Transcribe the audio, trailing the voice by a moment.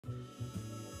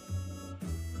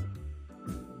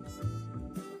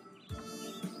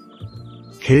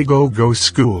Hey, go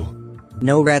school.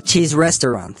 No rat cheese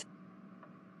restaurant.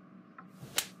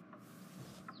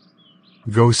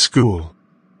 Go school.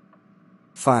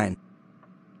 Fine.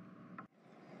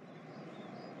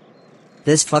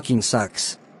 This fucking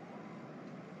sucks.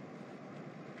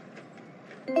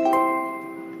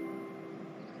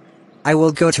 I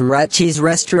will go to rat cheese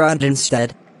restaurant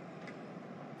instead.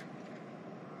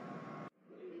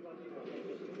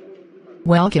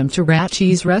 Welcome to Rat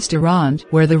Cheese Restaurant,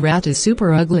 where the rat is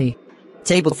super ugly.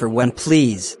 Table for one,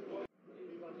 please.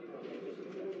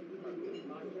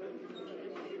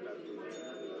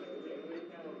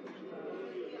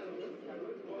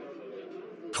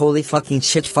 Holy fucking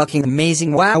shit, fucking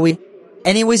amazing, wowie.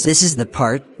 Anyways, this is the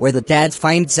part where the dad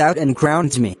finds out and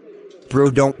grounds me.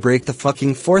 Bro, don't break the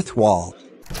fucking fourth wall.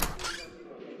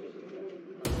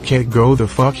 Kid, go the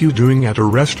fuck you doing at a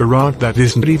restaurant that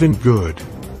isn't even good?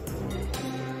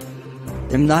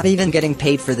 I'm not even getting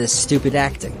paid for this stupid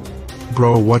acting.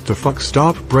 Bro, what the fuck,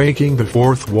 stop breaking the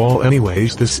fourth wall.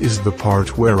 Anyways, this is the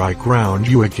part where I ground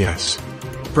you, I guess.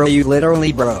 Bro, you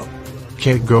literally bro.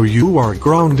 Kid, go, you are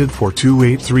grounded for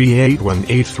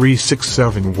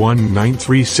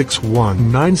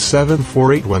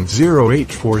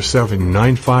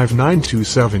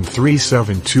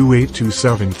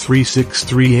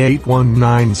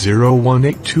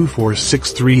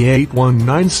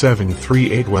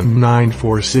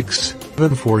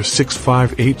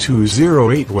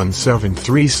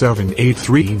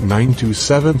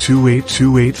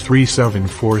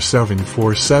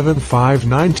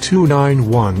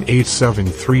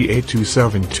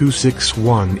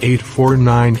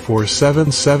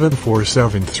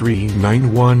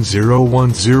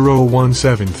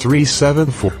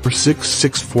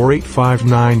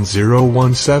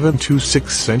 728283747459291873827261841017374674739011726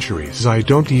 centuries. I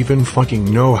don't even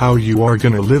fucking know how you are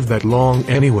gonna live that long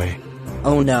anyway.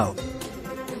 Oh no.